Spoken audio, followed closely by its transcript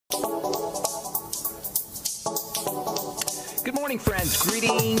Good morning, friends.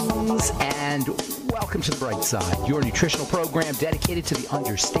 Greetings and welcome to The Bright Side, your nutritional program dedicated to the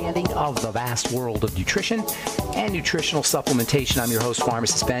understanding of the vast world of nutrition and nutritional supplementation. I'm your host,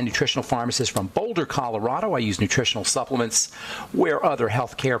 Pharmacist Ben, nutritional pharmacist from Boulder, Colorado. I use nutritional supplements where other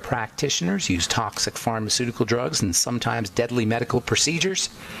healthcare practitioners use toxic pharmaceutical drugs and sometimes deadly medical procedures.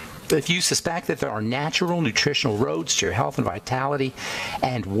 If you suspect that there are natural nutritional roads to your health and vitality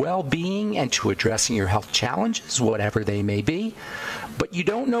and well-being and to addressing your health challenges, whatever they may be, but you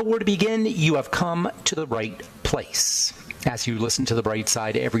don't know where to begin, you have come to the right place. As you listen to The Bright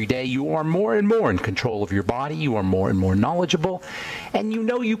Side every day, you are more and more in control of your body, you are more and more knowledgeable, and you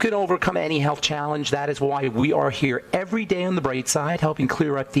know you can overcome any health challenge. That is why we are here every day on The Bright Side, helping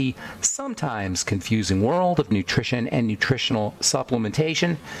clear up the sometimes confusing world of nutrition and nutritional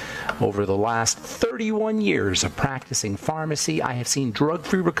supplementation. Over the last 31 years of practicing pharmacy, I have seen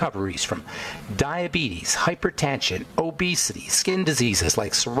drug-free recoveries from diabetes, hypertension, obesity, skin diseases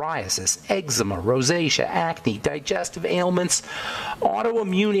like psoriasis, eczema, rosacea, acne, digestive ailments,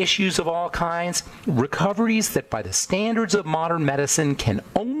 autoimmune issues of all kinds, recoveries that by the standards of modern medicine can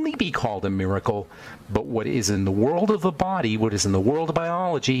only be called a miracle, but what is in the world of the body, what is in the world of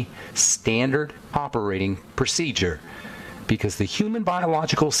biology, standard operating procedure. Because the human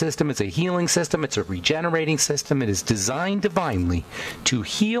biological system is a healing system, it's a regenerating system, it is designed divinely to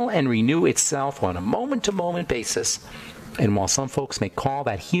heal and renew itself on a moment-to-moment basis. And while some folks may call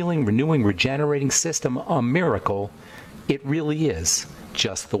that healing, renewing, regenerating system a miracle, it really is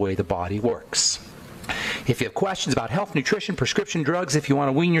just the way the body works. If you have questions about health, nutrition, prescription drugs, if you want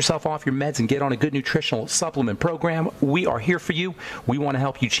to wean yourself off your meds and get on a good nutritional supplement program, we are here for you. We want to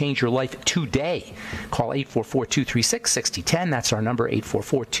help you change your life today. Call 844-236-6010. That's our number,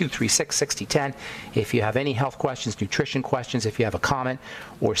 844-236-6010. If you have any health questions, nutrition questions, if you have a comment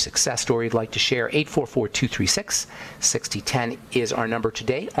or success story you'd like to share, 844-236-6010 is our number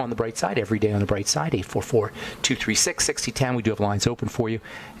today on The Bright Side, every day on The Bright Side, 844-236-6010. We do have lines open for you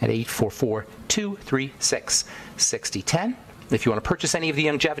at 844-236-6010. If you want to purchase any of the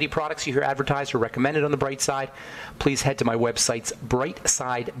longevity products you hear advertised or recommended on The Bright Side, please head to my websites,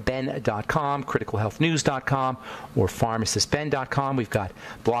 brightsideben.com, criticalhealthnews.com, or pharmacistben.com. We've got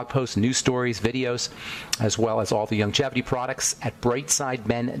blog posts, news stories, videos, as well as all the longevity products at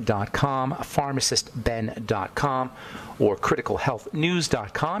brightsideben.com, pharmacistben.com, or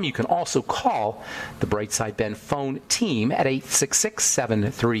criticalhealthnews.com. You can also call the Brightside Ben phone team at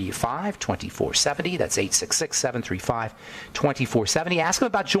 866-735-2470. That's 866-735-2470. Ask them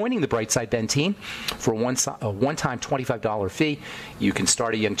about joining the Brightside Ben team for a one-time $25 fee. You can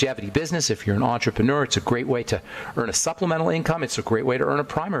start a longevity business. If you're an entrepreneur, it's a great way to earn a supplemental income. It's a great way to earn a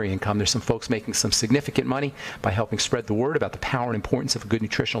primary income. There's some folks making some significant money by helping spread the word about the power and importance of a good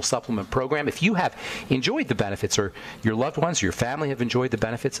nutritional supplement program. If you have enjoyed the benefits, or your loved ones or your family have enjoyed the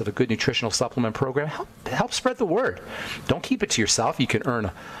benefits of a good nutritional supplement program, help spread the word. Don't keep it to yourself. You can earn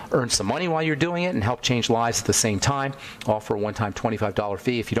some money while you're doing it and help change lives at the same time, all for a one-time $25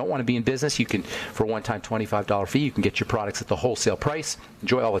 fee. If you don't want to be in business, you can, for a one-time $25 fee, you can get your products at the wholesale price.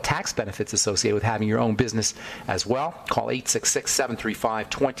 Enjoy all the tax benefits associated with having your own business as well. Call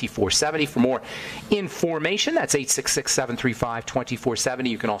 866-735-2470 for more information. That's 866-735-2470.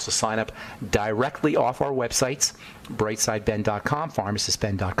 You can also sign up directly off our websites, brightsideben.com,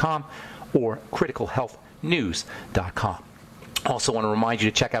 pharmacistben.com, or criticalhealthnews.com. Also want to remind you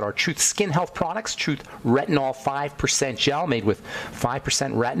to check out our Truth Skin Health products. Truth Retinol 5% Gel made with 5%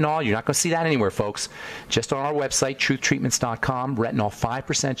 retinol. You're not going to see that anywhere, folks. Just on our website, truthtreatments.com. Retinol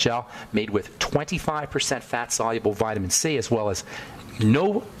 5% Gel made with 25% fat-soluble vitamin C, as well as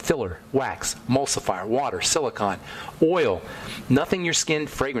no filler, wax, emulsifier, water, silicone, oil, nothing your skin,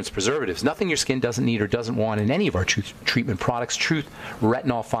 fragrance, preservatives, nothing your skin doesn't need or doesn't want in any of our Truth treatment products. Truth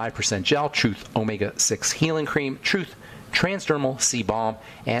Retinol 5% Gel, Truth Omega-6 Healing Cream, Truth Transdermal C Balm,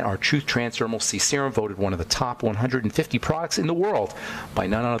 and our Truth Transdermal C Serum, voted one of the top 150 products in the world by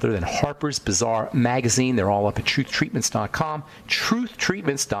none other than Harper's Bazaar magazine. They're all up at truthtreatments.com,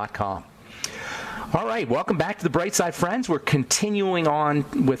 truthtreatments.com. All right, welcome back to The Bright Side, friends. We're continuing on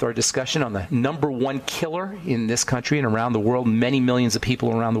with our discussion on the number one killer in this country and around the world. Many millions of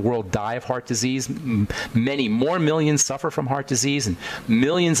people around the world die of heart disease. Many more millions suffer from heart disease, and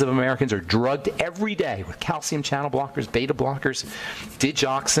millions of Americans are drugged every day with calcium channel blockers, beta blockers,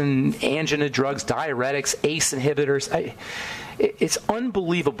 digoxin, angina drugs, diuretics, ACE inhibitors. It's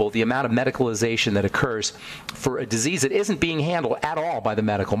unbelievable the amount of medicalization that occurs for a disease that isn't being handled at all by the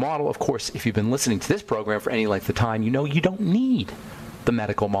medical model. Of course, if you've been listening to this program for any length of time, you know you don't need the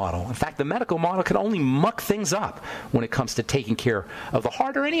medical model. In fact, the medical model can only muck things up when it comes to taking care of the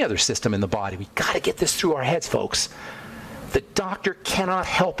heart or any other system in the body. We've got to get this through our heads, folks. The doctor cannot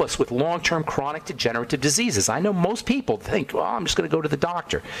help us with long-term chronic degenerative diseases. I know most people think, well, I'm just going to go to the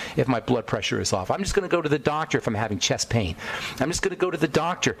doctor if my blood pressure is off. I'm just going to go to the doctor if I'm having chest pain. I'm just going to go to the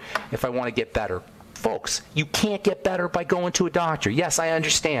doctor if I want to get better. Folks, you can't get better by going to a doctor. Yes, I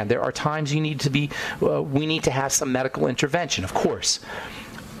understand. There are times we need to have some medical intervention, of course.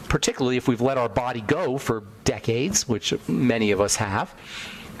 Particularly if we've let our body go for decades, which many of us have,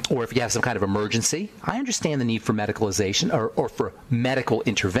 or if you have some kind of emergency. I understand the need for medicalization or for medical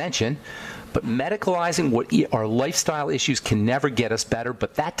intervention, but medicalizing our lifestyle issues can never get us better,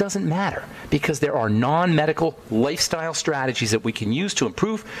 but that doesn't matter because there are non-medical lifestyle strategies that we can use to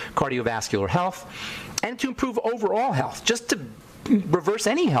improve cardiovascular health and to improve overall health, just to reverse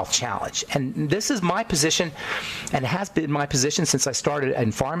any health challenge. And this is my position, and has been my position since I started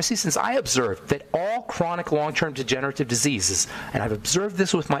in pharmacy, since I observed that all chronic long-term degenerative diseases, and I've observed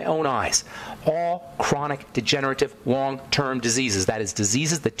this with my own eyes, all chronic degenerative long-term diseases, that is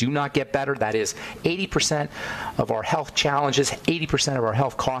diseases that do not get better, that is 80% of our health challenges, 80% of our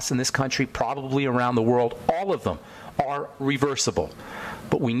health costs in this country, probably around the world, all of them are reversible.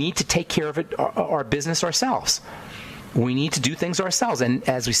 But we need to take care of it, our business ourselves. We need to do things ourselves. And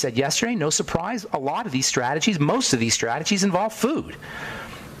as we said yesterday, no surprise, a lot of these strategies, most of these strategies involve food,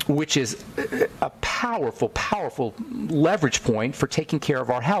 which is a powerful, powerful leverage point for taking care of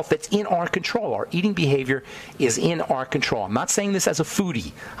our health that's in our control. Our eating behavior is in our control. I'm not saying this as a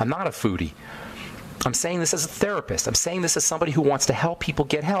foodie. I'm not a foodie. I'm saying this as a therapist. I'm saying this as somebody who wants to help people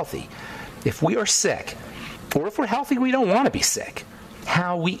get healthy. If we are sick, or if we're healthy, we don't want to be sick.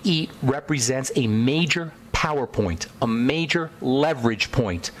 How we eat represents a major power point, a major leverage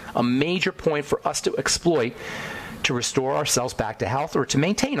point, a major point for us to exploit to restore ourselves back to health or to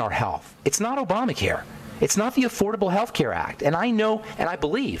maintain our health. It's not Obamacare. It's not the Affordable Health Care Act. And I know and I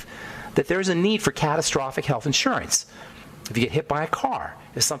believe that there's a need for catastrophic health insurance. If you get hit by a car,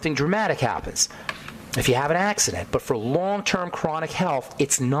 if something dramatic happens, if you have an accident. But for long-term chronic health,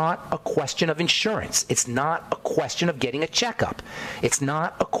 it's not a question of insurance. It's not a question of getting a checkup. It's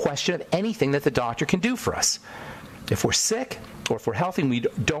not a question of anything that the doctor can do for us. If we're sick or if we're healthy and we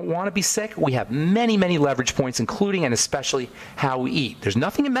don't want to be sick, we have many, many leverage points, including and especially how we eat. There's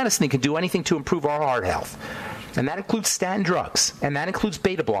nothing in medicine that can do anything to improve our heart health. And that includes statin drugs, and that includes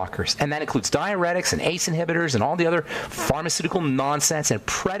beta blockers, and that includes diuretics and ACE inhibitors and all the other pharmaceutical nonsense and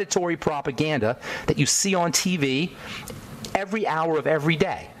predatory propaganda that you see on TV every hour of every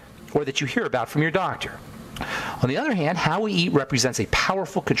day, or that you hear about from your doctor. On the other hand, how we eat represents a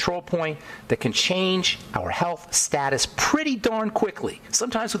powerful control point that can change our health status pretty darn quickly,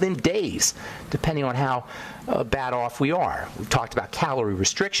 sometimes within days, depending on how bad off we are. We've talked about calorie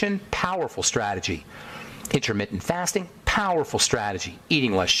restriction, powerful strategy. Intermittent fasting, powerful strategy.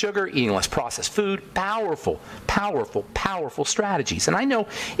 Eating less sugar, eating less processed food, powerful, powerful, powerful strategies. And I know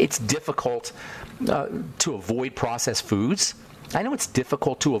it's difficult to avoid processed foods. I know it's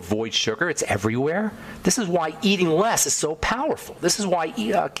difficult to avoid sugar. It's everywhere. This is why eating less is so powerful. This is why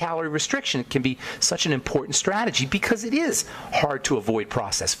calorie restriction can be such an important strategy, because it is hard to avoid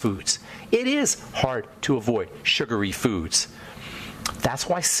processed foods. It is hard to avoid sugary foods. That's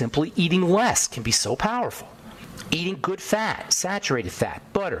why simply eating less can be so powerful. Eating good fat, saturated fat,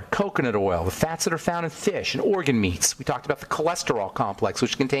 butter, coconut oil, the fats that are found in fish and organ meats. We talked about the cholesterol complex,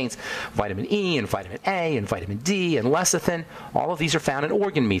 which contains vitamin E and vitamin A and vitamin D and lecithin. All of these are found in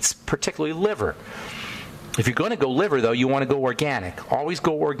organ meats, particularly liver. If you're going to go liver, though, you want to go organic. Always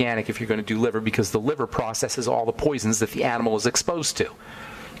go organic if you're going to do liver, because the liver processes all the poisons that the animal is exposed to.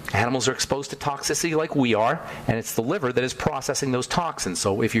 Animals are exposed to toxicity like we are, and it's the liver that is processing those toxins.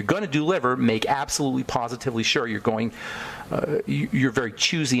 So if you're going to do liver, make absolutely positively sure you're very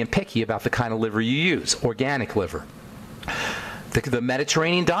choosy and picky about the kind of liver you use, organic liver. The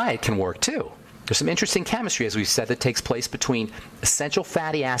Mediterranean diet can work too. There's some interesting chemistry, as we've said, that takes place between essential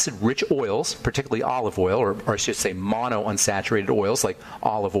fatty acid-rich oils, particularly olive oil, or I should say monounsaturated oils like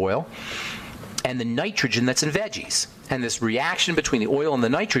olive oil, and the nitrogen that's in veggies. And this reaction between the oil and the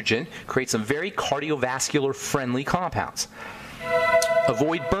nitrogen creates some very cardiovascular-friendly compounds.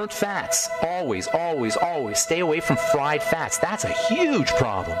 Avoid burnt fats. Always, always, always stay away from fried fats. That's a huge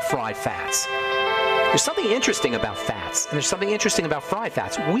problem, fried fats. There's something interesting about fats, and there's something interesting about fried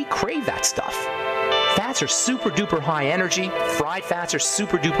fats. We crave that stuff. Fats are super duper high energy. Fried fats are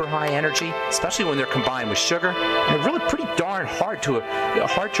super duper high energy, especially when they're combined with sugar. And they're really pretty darn hard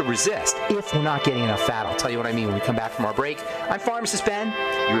to resist if we're not getting enough fat. I'll tell you what I mean when we come back from our break. I'm Pharmacist Ben.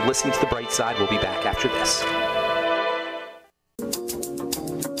 You're listening to The Bright Side. We'll be back after this.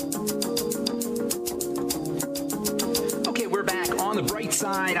 Okay, we're back on The Bright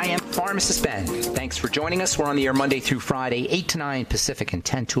Side. I am Pharmacist Ben. Thanks for joining us. We're on the air Monday through Friday, 8 to 9 Pacific and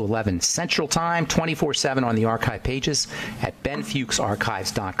 10 to 11 Central Time, 24/7 on the archive pages at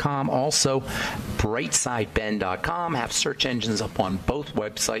benfuchsarchives.com. Also, brightsideben.com. Have search engines up on both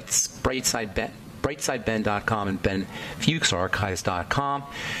websites, brightsideben.com and benfuchsarchives.com.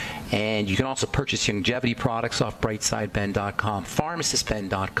 And you can also purchase longevity products off brightsideben.com,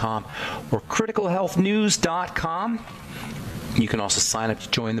 pharmacistben.com, or criticalhealthnews.com. You can also sign up to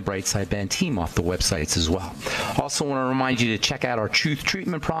join the Brightside Ben team off the websites as well. Also want to remind you to check out our Truth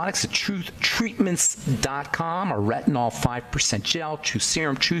Treatment products at truthtreatments.com. Our retinol 5% gel, Truth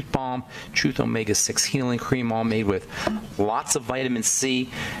Serum, Truth Balm, Truth Omega-6 Healing Cream, all made with lots of vitamin C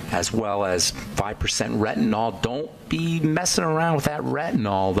as well as 5% retinol. Don't be messing around with that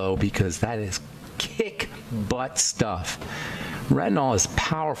retinol, though, because that is kick butt stuff. Retinol is a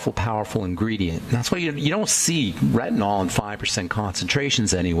powerful, powerful ingredient. And that's why you don't see retinol in 5%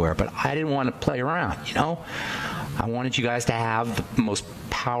 concentrations anywhere. But I didn't want to play around, I wanted you guys to have the most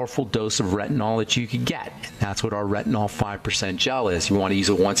powerful dose of retinol that you could get. And that's what our retinol 5% gel is. You want to use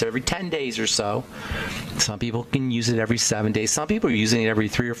it once every 10 days or so. Some people can use it every 7 days. Some people are using it every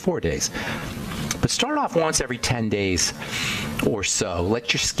 3 or 4 days. But start off once every 10 days or so.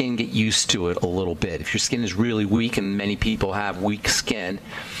 Let your skin get used to it a little bit. If your skin is really weak, and many people have weak skin,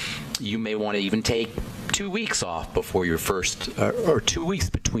 you may want to even take 2 weeks off before your first, or 2 weeks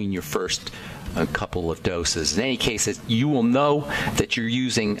between your first couple of doses. In any case, you will know that you're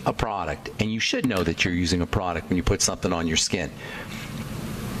using a product, and you should know that you're using a product when you put something on your skin.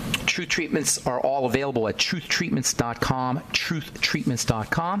 Truth Treatments are all available at truthtreatments.com,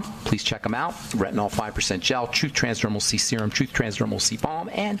 truthtreatments.com. Please check them out. Retinol 5% gel, Truth Transdermal C Serum, Truth Transdermal C Balm,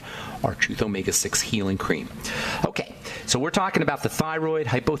 and our Truth Omega-6 Healing Cream. Okay, so we're talking about the thyroid,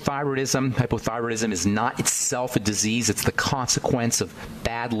 hypothyroidism. Hypothyroidism is not itself a disease. It's the consequence of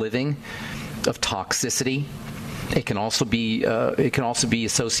bad living, of toxicity. It can also be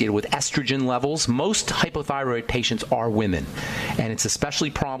associated with estrogen levels. Most hypothyroid patients are women, and it's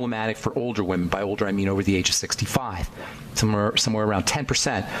especially problematic for older women. By older, I mean over the age of 65. Somewhere around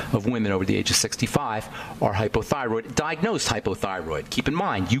 10% of women over the age of 65 are hypothyroid, diagnosed hypothyroid. Keep in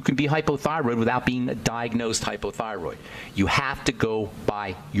mind, you can be hypothyroid without being diagnosed hypothyroid. You have to go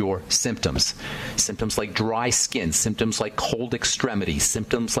by your symptoms. Symptoms like dry skin, symptoms like cold extremities,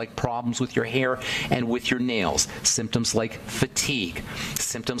 symptoms like problems with your hair and with your nails, symptoms like fatigue,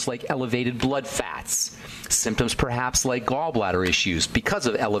 symptoms like elevated blood fats, symptoms perhaps like gallbladder issues because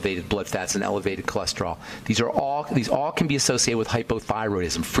of elevated blood fats and elevated cholesterol. These all can be associated with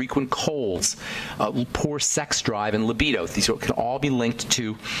hypothyroidism. Frequent colds, poor sex drive and libido. These can all be linked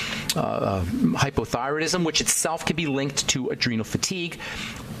to hypothyroidism, which itself can be linked to adrenal fatigue.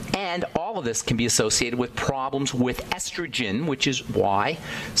 And all of this can be associated with problems with estrogen, which is why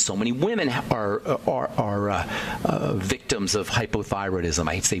so many women are victims of hypothyroidism.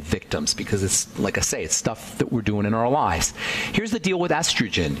 I hate to say victims because it's, like I say, it's stuff that we're doing in our lives. Here's the deal with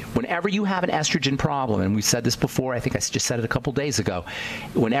estrogen. Whenever you have an estrogen problem, and we said this before, I think I just said it a couple days ago,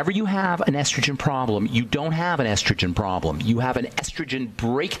 whenever you have an estrogen problem, you don't have an estrogen problem. You have an estrogen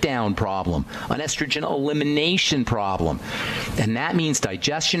breakdown problem, an estrogen elimination problem. And that means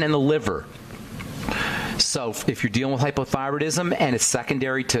digestion and the liver. So if you're dealing with hypothyroidism and it's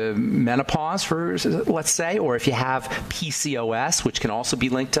secondary to menopause, let's say, or if you have PCOS, which can also be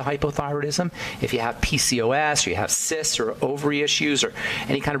linked to hypothyroidism, if you have PCOS or you have cysts or ovary issues or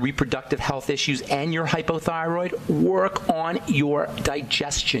any kind of reproductive health issues and you're hypothyroid, work on your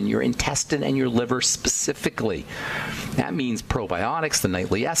digestion, your intestine and your liver specifically. That means probiotics, the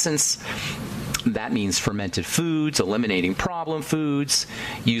nightly essence. That means fermented foods, eliminating problem foods,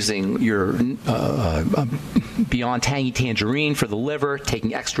 using your Beyond Tangy Tangerine for the liver,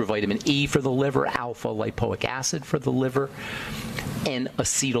 taking extra vitamin E for the liver, alpha lipoic acid for the liver,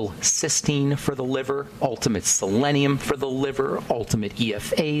 N-acetylcysteine for the liver, ultimate selenium for the liver, ultimate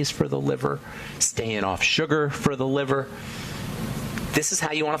EFAs for the liver, staying off sugar for the liver. This is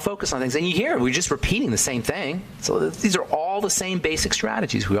how you want to focus on things. And you hear, we're just repeating the same thing. So these are all the same basic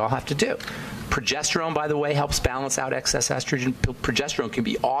strategies we all have to do. Progesterone, by the way, helps balance out excess estrogen. Progesterone can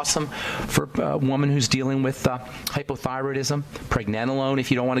be awesome for a woman who's dealing with hypothyroidism. Pregnenolone, if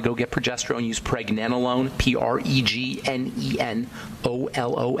you don't want to go get progesterone, use pregnenolone,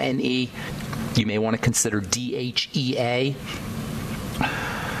 Pregnenolone. You may want to consider DHEA.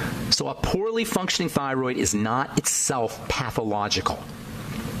 So a poorly functioning thyroid is not itself pathological.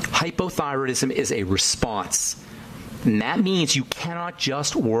 Hypothyroidism is a response. And that means you cannot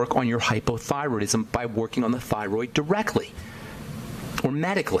just work on your hypothyroidism by working on the thyroid directly. Or or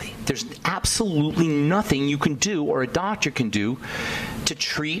medically. There's absolutely nothing you can do or a doctor can do to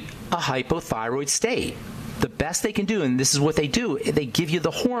treat a hypothyroid state. The best they can do, and this is what they do, they give you the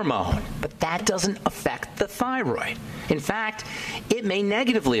hormone, but that doesn't affect the thyroid. In fact, it may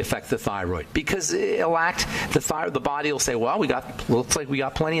negatively affect the thyroid because it'll act, the body will say, well, looks like we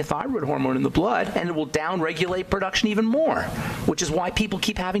got plenty of thyroid hormone in the blood, and it will downregulate production even more, which is why people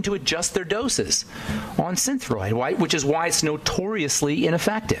keep having to adjust their doses on Synthroid, which is why it's notoriously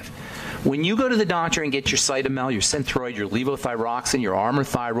ineffective. When you go to the doctor and get your Cytomel, your Synthroid, your levothyroxine, your Armour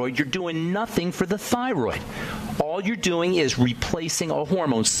Thyroid, you're doing nothing for the thyroid. All you're doing is replacing a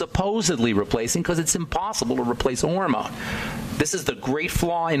hormone, supposedly replacing, because it's impossible to replace a hormone. This is the great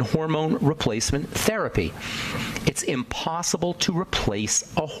flaw in hormone replacement therapy. It's impossible to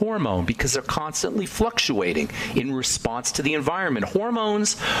replace a hormone because they're constantly fluctuating in response to the environment.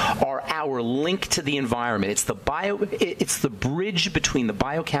 Hormones are our link to the environment. It's the bridge between the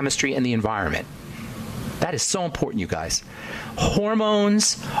biochemistry and the environment. That is so important, you guys.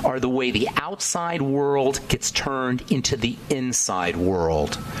 Hormones are the way the outside world gets turned into the inside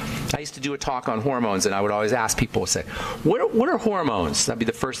world. I used to do a talk on hormones, and I would always ask people, say, what are hormones? That'd be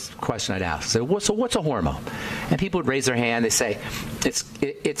the first question I'd ask. So what's a hormone? And people would raise their hand. They say,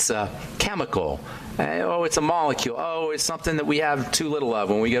 it's a chemical. Oh, it's a molecule. Oh, it's something that we have too little of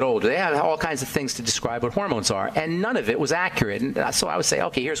when we get older. They have all kinds of things to describe what hormones are, and none of it was accurate. And so I would say,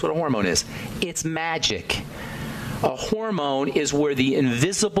 okay, here's what a hormone is. It's magic. A hormone is where the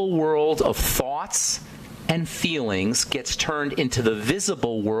invisible world of thoughts and feelings gets turned into the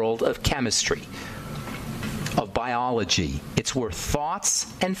visible world of chemistry, of biology. It's where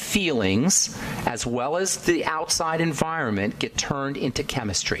thoughts and feelings, as well as the outside environment, get turned into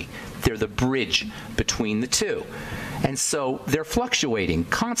chemistry. They're the bridge between the two. And so they're fluctuating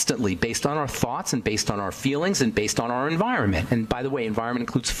constantly based on our thoughts and based on our feelings and based on our environment. And by the way, environment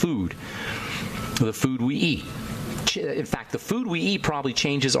includes food, the food we eat. In fact, the food we eat probably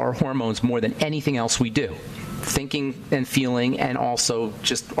changes our hormones more than anything else we do. Thinking and feeling, and also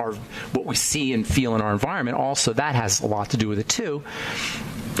just what we see and feel in our environment, also that has a lot to do with it too.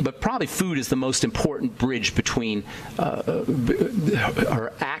 But probably food is the most important bridge between,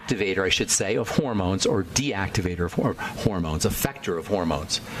 or activator, I should say, of hormones, or deactivator of hormones, effector of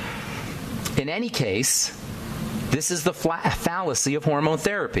hormones. In any case, this is the fallacy of hormone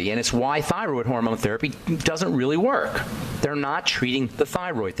therapy, and it's why thyroid hormone therapy doesn't really work. They're not treating the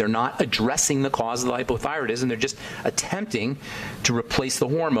thyroid. They're not addressing the cause of the hypothyroidism. They're just attempting to replace the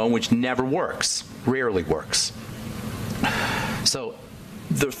hormone, which never works, rarely works. So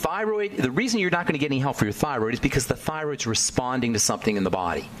the reason you're not going to get any help for your thyroid is because the thyroid's responding to something in the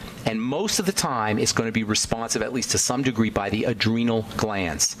body. And most of the time, it's going to be responsive, at least to some degree, by the adrenal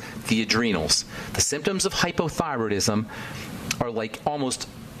glands, the adrenals. The symptoms of hypothyroidism are like almost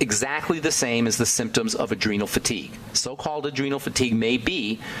exactly the same as the symptoms of adrenal fatigue. So-called adrenal fatigue may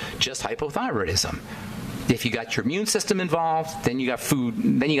be just hypothyroidism. If you got your immune system involved, then you got food,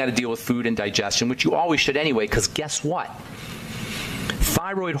 then you got to deal with food and digestion, which you always should anyway, because guess what?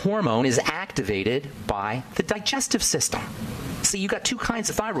 Thyroid hormone is activated by the digestive system. See, you got two kinds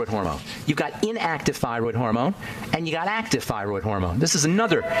of thyroid hormone. You've got inactive thyroid hormone, and you got active thyroid hormone. This is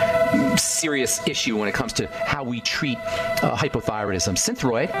another serious issue when it comes to how we treat hypothyroidism.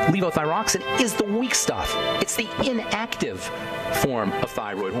 Synthroid, levothyroxine, is the weak stuff. It's the inactive form of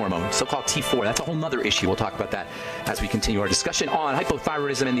thyroid hormone, so-called T4. That's a whole other issue. We'll talk about that as we continue our discussion on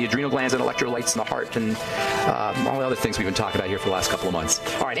hypothyroidism and the adrenal glands and electrolytes in the heart and all the other things we've been talking about here for the last couple of months.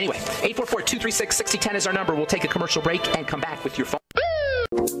 All right, anyway, 844-236-6010 is our number. We'll take a commercial break and come back with your phone.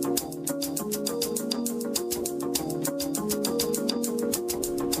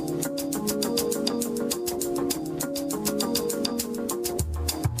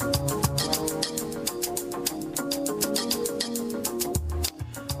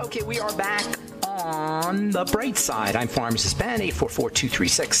 Okay, we are back on the bright side. I'm Pharmacist Ben.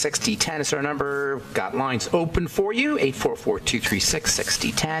 844-236-6010 is our number. Got lines open for you.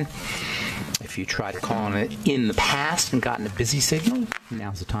 844-236-6010. If you tried to call in the past and gotten a busy signal,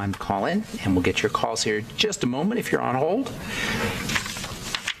 now's the time to call in, and we'll get your calls here in just a moment if you're on hold.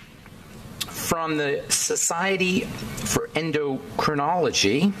 From the Society for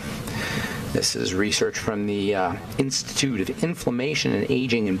Endocrinology, this is research from the Institute of Inflammation and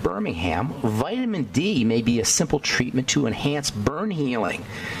Aging in Birmingham. Vitamin D may be a simple treatment to enhance burn healing.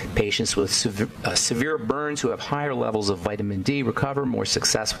 Patients with severe burns who have higher levels of vitamin D recover more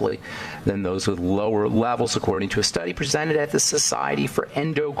successfully than those with lower levels, according to a study presented at the Society for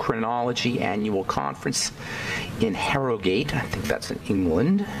Endocrinology annual conference in Harrogate. I think that's in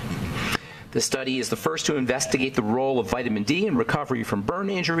England. The study is the first to investigate the role of vitamin D in recovery from burn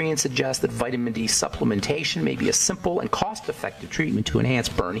injury and suggests that vitamin D supplementation may be a simple and cost-effective treatment to enhance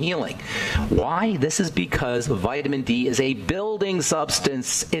burn healing. Why? This is because vitamin D is a building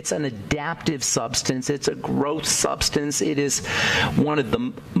substance. It's an adaptive substance. It's a growth substance. It is one of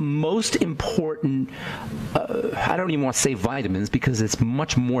the most important, I don't even want to say vitamins because it's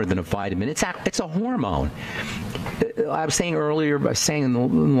much more than a vitamin. It's a hormone. I was saying earlier, in the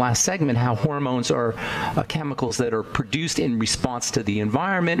last segment, how hormones are chemicals that are produced in response to the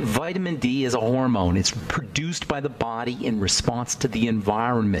environment. Vitamin D is a hormone. It's produced by the body in response to the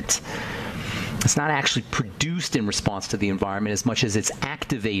environment. It's not actually produced in response to the environment as much as it's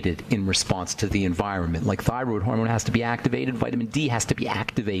activated in response to the environment. Like thyroid hormone has to be activated, vitamin D has to be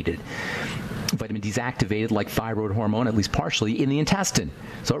activated. Vitamin D is activated like thyroid hormone, at least partially, in the intestine.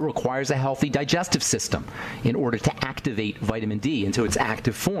 So it requires a healthy digestive system in order to activate vitamin D into its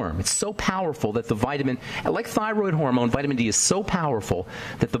active form. It's so powerful that the vitamin, like thyroid hormone, vitamin D is so powerful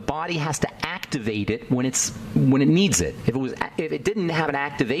that the body has to activate it when it needs it. If it didn't have an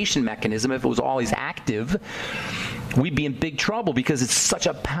activation mechanism, if it was always active, we'd be in big trouble because it's such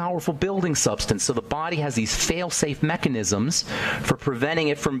a powerful building substance. So the body has these fail-safe mechanisms for preventing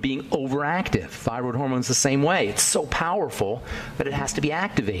it from being overactive. Thyroid hormone's the same way. It's so powerful that it has to be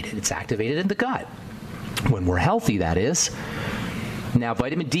activated. It's activated in the gut. When we're healthy, that is. Now,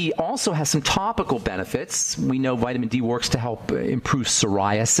 vitamin D also has some topical benefits. We know vitamin D works to help improve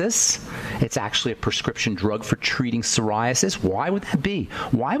psoriasis. It's actually a prescription drug for treating psoriasis. Why would that be?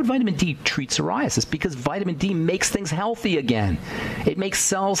 Why would vitamin D treat psoriasis? Because vitamin D makes things healthy again. It makes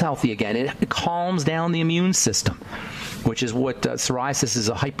cells healthy again. It calms down the immune system, which is what psoriasis is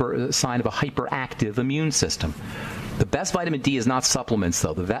a sign of a hyperactive immune system. The best vitamin D is not supplements,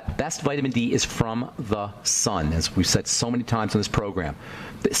 though. The best vitamin D is from the sun, as we've said so many times on this program.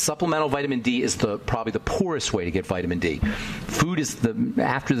 The supplemental vitamin D is probably the poorest way to get vitamin D.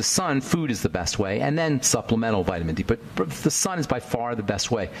 After the sun, food is the best way, and then supplemental vitamin D. But the sun is by far the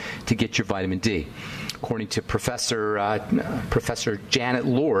best way to get your vitamin D. According to Professor Janet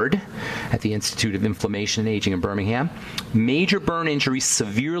Lord at the Institute of Inflammation and Aging in Birmingham, major burn injury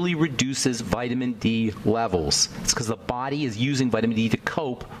severely reduces vitamin D levels. It's because the body is using vitamin D to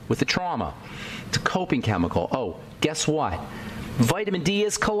cope with the trauma. It's a coping chemical. Oh, guess what? Vitamin D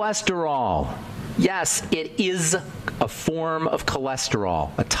is cholesterol. Yes, it is a form of cholesterol,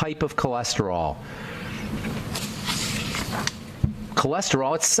 a type of cholesterol.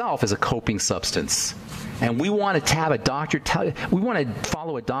 Cholesterol itself is a coping substance. And we want to have a doctor we want to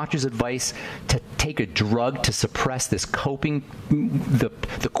follow a doctor's advice to take a drug to suppress this coping,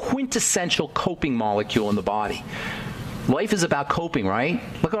 the quintessential coping molecule in the body. Life is about coping, right?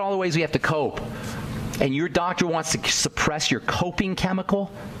 Look at all the ways we have to cope. And your doctor wants to suppress your coping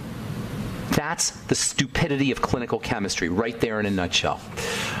chemical? That's the stupidity of clinical chemistry right there in a nutshell.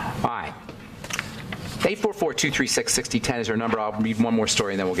 All right. 844-236-6010 is our number. I'll read one more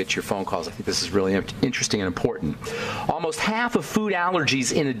story and then we'll get to your phone calls. I think this is really interesting and important. Almost half of food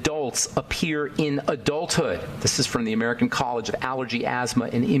allergies in adults appear in adulthood. This is from the American College of Allergy, Asthma,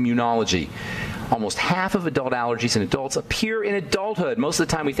 and Immunology. Almost half of adult allergies in adults appear in adulthood. Most of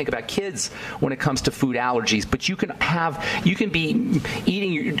the time we think about kids when it comes to food allergies, but you can be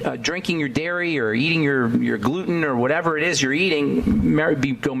eating, drinking your dairy or eating your gluten or whatever it is you're eating,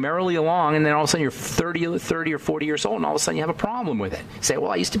 go merrily along, and then all of a sudden you're 30 or 40 years old, and all of a sudden you have a problem with it. You say,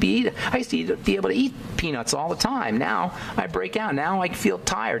 well, I used to be able to eat peanuts all the time. Now I break out. Now I feel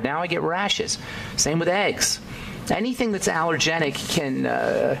tired. Now I get rashes. Same with eggs. Anything that's allergenic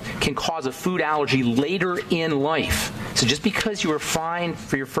can cause a food allergy later in life. So just because you were fine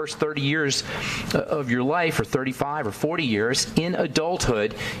for your first 30 years of your life, or 35 or 40 years, in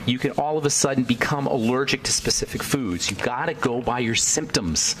adulthood, you can all of a sudden become allergic to specific foods. You've got to go by your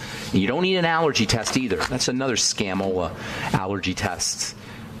symptoms. And you don't need an allergy test either. That's another scamola, allergy tests.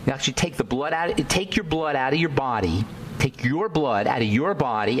 You actually take your blood out of your body. Take your blood out of your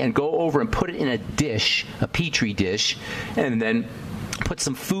body and go over and put it in a dish, a petri dish, and then put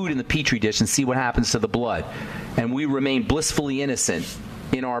some food in the petri dish and see what happens to the blood. And we remain blissfully innocent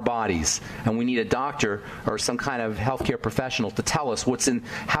in our bodies. And we need a doctor or some kind of healthcare professional to tell us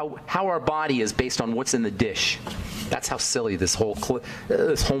how our body is based on what's in the dish. That's how silly this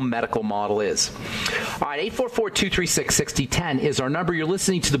whole medical model is. All right, 844-236-6010 is our number. You're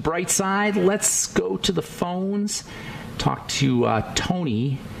listening to The Bright Side. Let's go to the phones. Talk to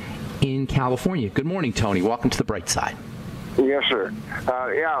Tony in California. Good morning, Tony. Welcome to The Bright Side. Yes, sir.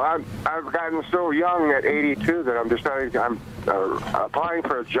 I've gotten so young at 82 that I'm applying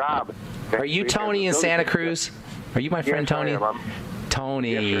for a job. Are you Tony in Santa Cruz? Are you my friend, yes, Tony? I am.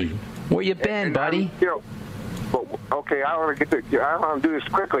 Tony. Yes, Where you been, buddy? Okay, I want to do this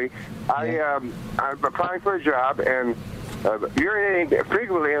quickly. I'm applying for a job, and urinating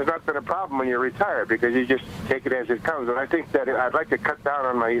frequently has not been a problem when you're retired because you just take it as it comes. And I think that I'd like to cut down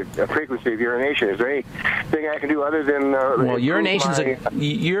on my frequency of urination. Is there anything I can do other than well,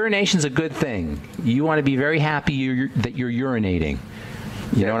 urination's a good thing. You want to be very happy that you're urinating.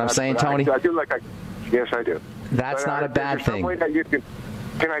 You know what I'm saying, Tony? I do yes, I do. That's not a bad thing.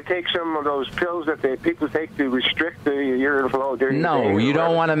 Can I take some of those pills that people take to restrict the urine flow during the day? No, you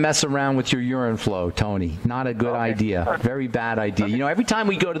don't want to mess around with your urine flow, Tony. Not a good idea. Very bad idea. You know, every time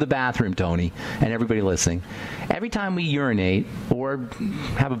we go to the bathroom, Tony, and everybody listening, every time we urinate or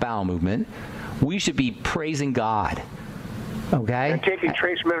have a bowel movement, we should be praising God. Okay? And taking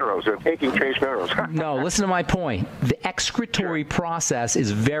trace minerals. No, listen to my point. The excretory process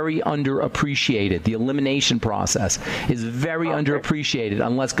is very underappreciated. The elimination process is very underappreciated,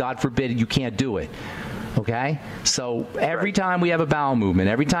 unless, God forbid, you can't do it. Okay? So every time we have a bowel movement,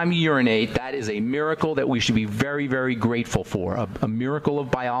 every time you urinate, that is a miracle that we should be very, very grateful for. A miracle of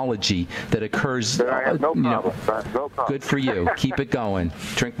biology that occurs. I have no problem. No problem. Good for you. Keep it going.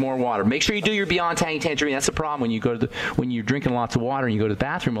 Drink more water. Make sure you do your Beyond Tangy Tangerine. That's the problem when you go to when you're drinking lots of water and you go to the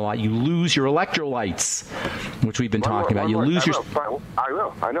bathroom a lot. You lose your electrolytes, which we've been talking about. I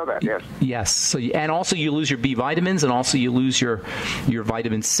will. I know that. Yes. Yes. So and also you lose your B vitamins, and also you lose your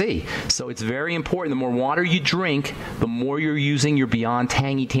vitamin C. So it's very important. The more water you drink, the more you're using your Beyond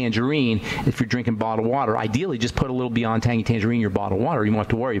Tangy Tangerine. If you're drinking bottled water, ideally just put a little Beyond Tangy Tangerine in your bottled water. You won't have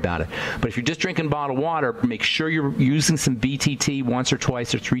to worry about it. But if you're just drinking bottled water, make sure you're using some BTT once or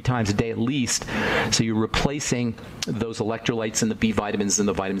twice or 3 times a day at least, so you're replacing those electrolytes and the B vitamins and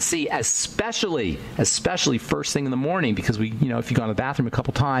the vitamin C, especially first thing in the morning, because if you go to the bathroom a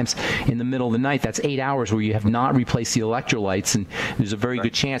couple times in the middle of the night, that's 8 hours where you have not replaced the electrolytes, and there's a very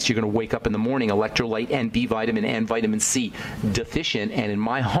good chance you're going to wake up in the morning electrolyte and B vitamin and vitamin C deficient. And in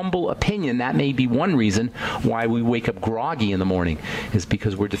my humble opinion, that may be one reason why we wake up groggy in the morning, is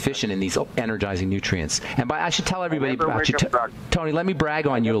because we're deficient in these energizing nutrients. And I should tell everybody about you. Tony, let me brag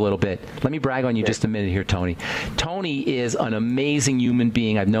on you a little bit. Let me brag on you just a minute here, Tony. Tony is an amazing human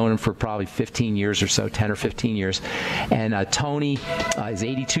being. I've known him for probably 15 years or so, 10 or 15 years. And Tony is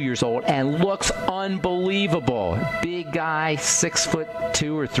 82 years old and looks unbelievable. Big guy,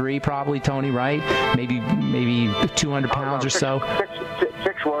 6'2" or 3" probably, Tony, right? Maybe 200 pounds or so.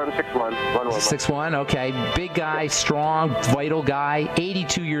 6'1", 6'1", okay. Big guy, strong, vital guy,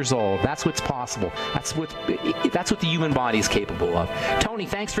 82 years old. That's what's possible. That's what the human body is capable of. Tony,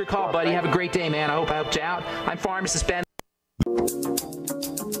 thanks for your call, buddy. Have a great day, man. I hope I helped you out. I'm Pharmacist Ben.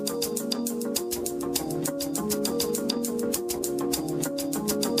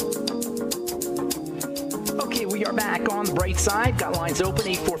 Okay, we are back on the bright side. Got lines open,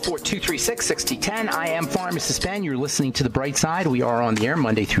 844-236-6010. I am Pharmacist Ben. You're listening to The Bright Side. We are on the air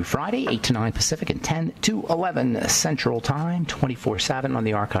Monday through Friday, 8 to 9 Pacific and 10 to 11 Central Time, 24/7 on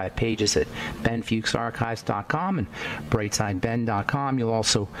the archive pages at benfuchsarchives.com and brightsideben.com. You'll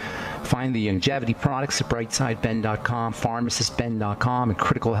also find the longevity products at brightsideben.com, pharmacistben.com, and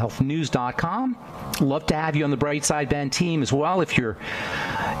criticalhealthnews.com. Love to have you on the Bright Side Ben team as well. If you're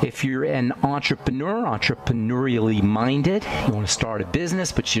an entrepreneurially minded, you want to start a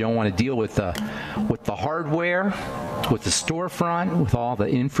business, but you don't want to deal with the hardware, with the storefront, with all the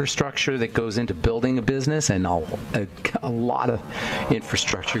infrastructure that goes into building a business, and a lot of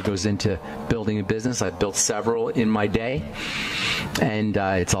infrastructure goes into building a business. I've built several in my day, and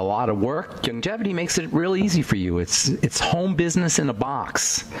it's a lot of work. Longevity makes it real easy for you. It's home business in a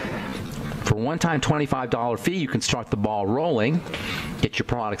box. For a one-time $25 fee, you can start the ball rolling, get your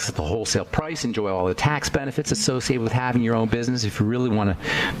products at the wholesale price, enjoy all the tax benefits associated with having your own business. If you really want to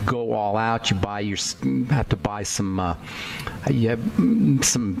go all out, you have to buy some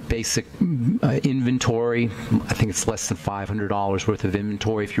basic inventory. I think it's less than $500 worth of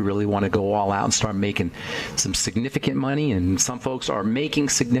inventory if you really want to go all out and start making some significant money. And some folks are making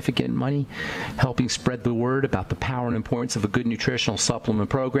significant money helping spread the word about the power and importance of a good nutritional supplement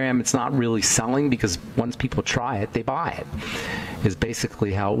program. It's not really selling, because once people try it, they buy it, is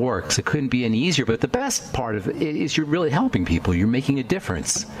basically how it works. It couldn't be any easier, but the best part of it is you're really helping people. You're making a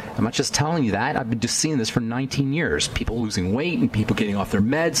difference. I'm not just telling you that. I've been just seeing this for 19 years. People losing weight, and people getting off their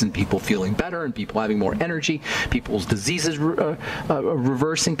meds, and people feeling better, and people having more energy, people's diseases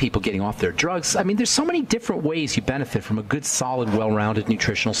reversing, people getting off their drugs. I mean, there's so many different ways you benefit from a good, solid, well-rounded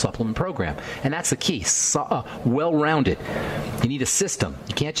nutritional supplement program. And that's the key, well-rounded. You need a system.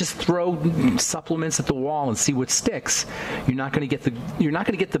 You can't just throw supplements at the wall and see what sticks. You're not going to get the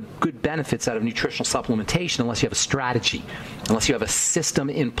good benefits out of nutritional supplementation unless you have a strategy, unless you have a system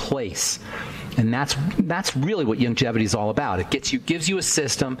in place. And that's really what longevity is all about. It gives you a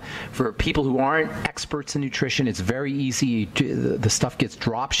system for people who aren't experts in nutrition. It's very easy. The stuff gets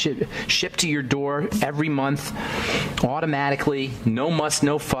shipped to your door every month automatically. No muss,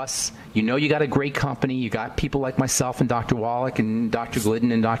 no fuss. You know you got a great company. You got people like myself and Dr. Wallach and Dr.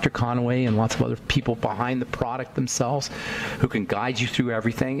 Glidden and Dr. Conaway and lots of other people behind the product themselves who can guide you through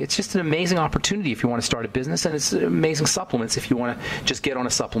everything. It's just an amazing opportunity if you want to start a business, and it's amazing supplements if you want to just get on a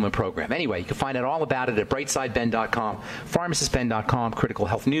supplement program. Anyway, you can find out all about it at brightsideben.com, pharmacistben.com,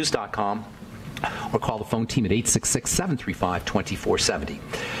 criticalhealthnews.com, or call the phone team at 866-735-2470.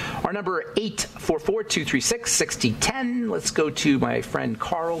 Our number 844-236-6010. Let's go to my friend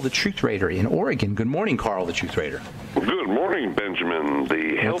Carl, the Truth Raider in Oregon. Good morning, Carl, the Truth Raider. Good morning, Benjamin,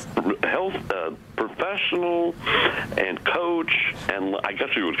 the health professional and coach, and I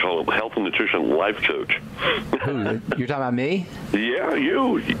guess you would call it health and nutrition life coach. Who, you're talking about me? Yeah,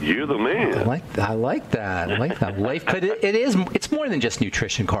 you're the man. I like that. Life, but it's more than just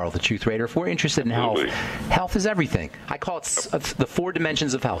nutrition, Carl, the Truth Raider. If we're interested in health is everything. I call it the 4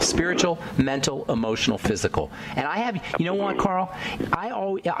 dimensions of health: spiritual, mental, emotional, physical. And I have, you know what, Carl?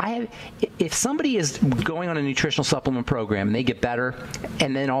 If somebody is going on a nutritional supplement program and they get better,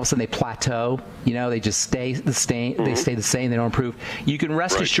 and then all of a sudden they plateau, they just stay the same. They stay the same. They don't improve. You can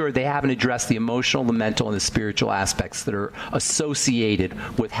rest assured they haven't addressed the emotional, the mental, and the spiritual aspects that are associated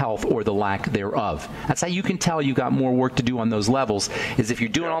with health or the lack thereof. That's how you can tell you got more work to do on those levels. Is if you're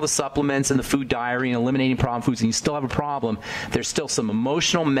doing all the supplements and the food diary and eliminating problem foods, and you still have a problem, there's still some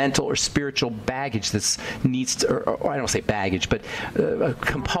emotional, mental, or spiritual baggage that needs to, or I don't say baggage, but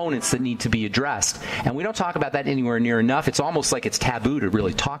components that need to be addressed. And we don't talk about that anywhere near enough. It's almost like it's taboo to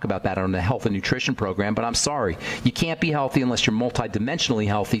really talk about that on the health and nutrition program, but I'm sorry. You can't be healthy unless you're multidimensionally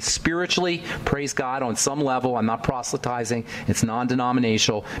healthy. Spiritually, praise God, on some level. I'm not proselytizing. It's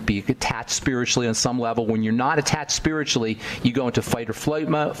non-denominational. Be attached spiritually on some level. When you're not attached spiritually, you go into fight or flight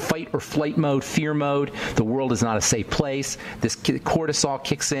mode, fear mode. The world is not a safe place. This cortisol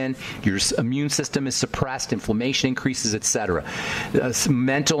kicks in. Your immune system is suppressed. Inflammation increases, etc.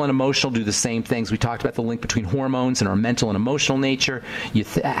 Mental and emotional do the same things. We talked about the link between hormones and our mental and emotional nature. You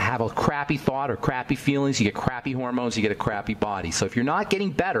have a crappy thought or crappy feelings, you get crappy hormones, you get a crappy body. So if you're not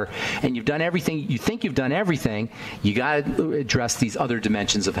getting better and you've done everything, you think you've done everything, you got to address these other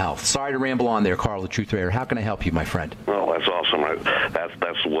dimensions of health. Sorry to ramble on there, Carl, the Truth Raider. How can I help you, my friend? Well, that's awesome.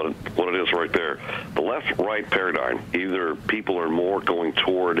 That's what it is right there. The left-right paradigm. Either people are more going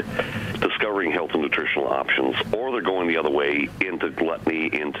toward discovering health and nutritional options, or they're going the other way into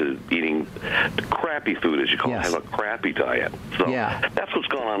gluttony, into eating crappy food, as you call it, have a crappy diet. So that's what's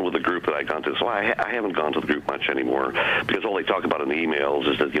going on with the group that I gone to. So I haven't gone to the group much anymore because all they talk about in the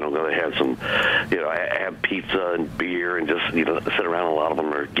emails is that, they have some, have pizza and beer and just, sit around. A lot of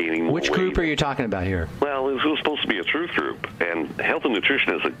them are gaining more weight. Which group are you talking about here? Well, it was supposed to be a truth group, and health and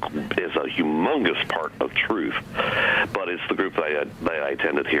nutrition is a humongous part of truth, but it's the group that I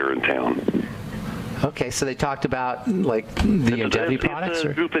attended here in town. Okay, so they talked about like the longevity products.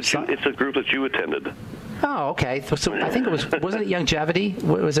 It's a group that you attended. Oh, okay. So I think wasn't it longevity?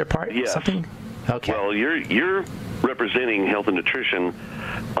 Was there part something? Okay. Well, you're representing health and nutrition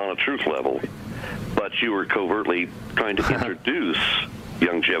on a truth level, but you were covertly trying to introduce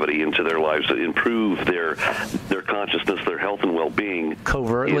longevity into their lives to improve their consciousness, their health and well-being.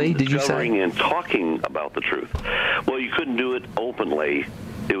 Covertly, did you say? Discovering and talking about the truth. Well, you couldn't do it openly.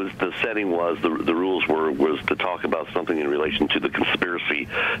 It was the setting was the rules was to talk about something in relation to the conspiracy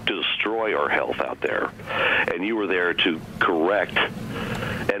to destroy our health out there, and you were there to correct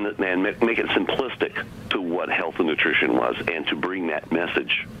and make it simplistic to what health and nutrition was, and to bring that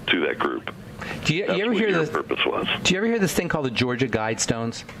message to that group. Do you ever hear this? Purpose was. Do you ever hear this thing called the Georgia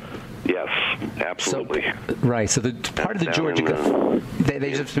Guidestones? Yes, absolutely. So the part of the Georgia,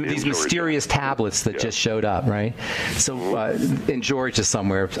 they just these mysterious tablets that just showed up, right? So in Georgia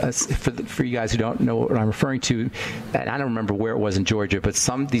somewhere, for you guys who don't know what I'm referring to, and I don't remember where it was in Georgia, but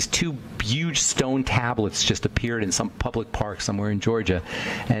these 2 huge stone tablets just appeared in some public park somewhere in Georgia,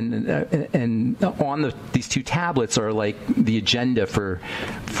 and on these 2 tablets are like the agenda for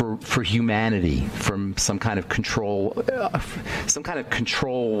humanity from some kind of control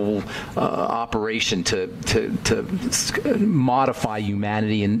operation to modify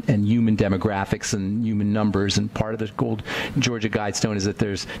humanity and human demographics and human numbers. And part of the Gold Georgia Guidestone is that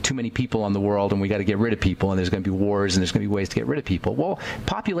there's too many people on the world, and we got to get rid of people, and there's going to be wars, and there's going to be ways to get rid of people. Well,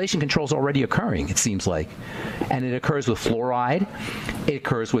 population control is already occurring, it seems like, and it occurs with fluoride, it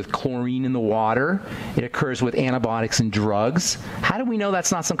occurs with chlorine in the water, it occurs with antibiotics and drugs. How do we know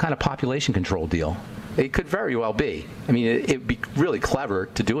that's not some kind of population control deal? It could very well be. I mean, it'd be really clever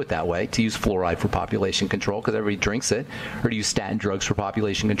to do it that way, to use fluoride for population control because everybody drinks it, or to use statin drugs for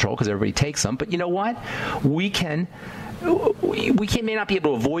population control because everybody takes them. But you know what? We may not be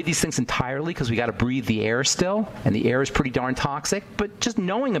able to avoid these things entirely because we got to breathe the air still, and the air is pretty darn toxic. But just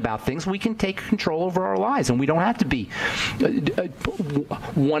knowing about things, we can take control over our lives, and we don't have to be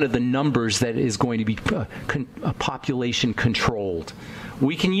one of the numbers that is going to be population controlled.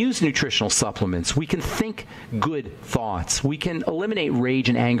 We can use nutritional supplements. We can think good thoughts. We can eliminate rage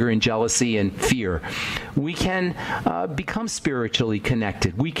and anger and jealousy and fear. We can become spiritually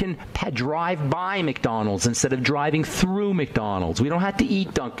connected. We can drive by McDonald's instead of driving through McDonald's. We don't have to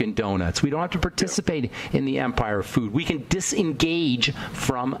eat Dunkin' Donuts. We don't have to participate in the empire of food. We can disengage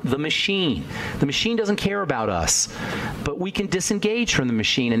from the machine. The machine doesn't care about us, but we can disengage from the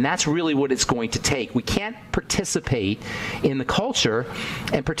machine, and that's really what it's going to take. We can't participate in the culture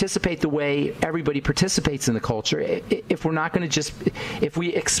and participate the way everybody participates in the culture if we're not going to if we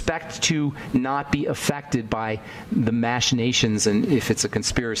expect to not be affected by the machinations, and if it's a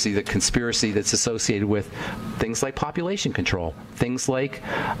conspiracy, the conspiracy that's associated with things like population control, things like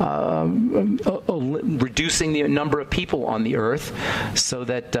reducing the number of people on the earth so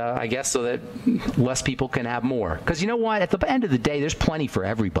that, so that less people can have more. Because you know what? At the end of the day, there's plenty for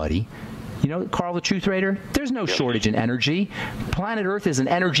everybody. You know, Carl the Truth Raider, there's no shortage in energy. Planet Earth is an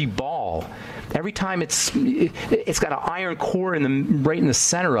energy ball. Every time it's got an iron core right in the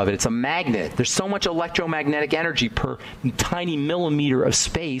center of it. It's a magnet. There's so much electromagnetic energy per tiny millimeter of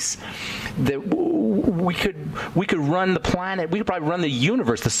space that we could run the planet. We could probably run the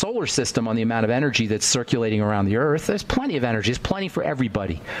universe, the solar system, on the amount of energy that's circulating around the Earth. There's plenty of energy. There's plenty for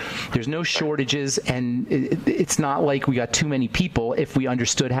everybody. There's no shortages, and it's not like we got too many people if we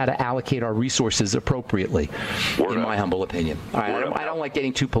understood how to allocate our resources appropriately, in my humble opinion. All right, I don't like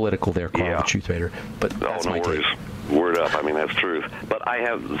getting too political there, Carl, the Truth Raider, but that's my take. Word up. I mean, that's truth. But I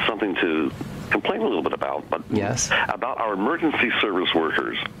have something to complain a little bit about. But yes, about our emergency service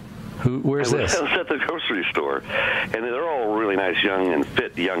workers. Where's this? I was at the grocery store, and they're all really nice, young and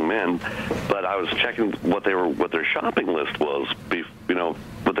fit young men. But I was checking what their shopping list was,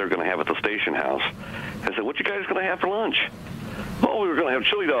 what they're going to have at the station house. I said, "What you guys going to have for lunch?" "Oh, we were going to have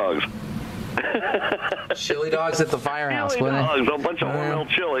chili dogs." Chili dogs at the firehouse. Chili dogs, a bunch of Hormel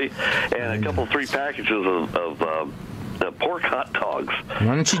chili, and a couple, 3 packages of pork hot dogs.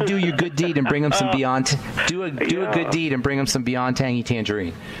 Why don't you do your good deed and bring them some Beyond? Do a good deed and bring them some Beyond Tangy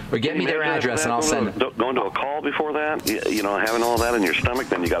Tangerine, or get me their address and I'll send them. Going to a call before that, having all that in your stomach,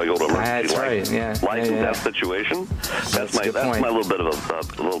 then you got to go to emergency license that situation. That's my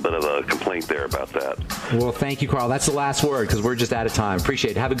little bit of a complaint there about that. Well, thank you, Carl. That's the last word because we're just out of time.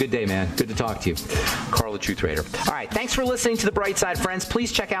 Appreciate it. Have a good day, man. Good to talk to you, Carl the Truth Raider. All right, thanks for listening to The Bright Side, friends.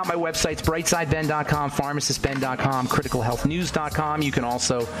 Please check out my websites, brightsideben.com, pharmacistben.com, criticalhealthnews.com. You can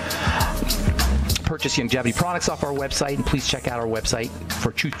also purchase longevity products off our website, and please check out our website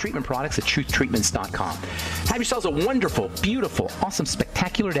for Truth Treatment products at truthtreatments.com. Have yourselves a wonderful, beautiful, awesome,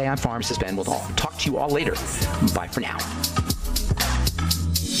 spectacular day. I'm Pharmacist Ben. We'll talk to you all later. Bye for now.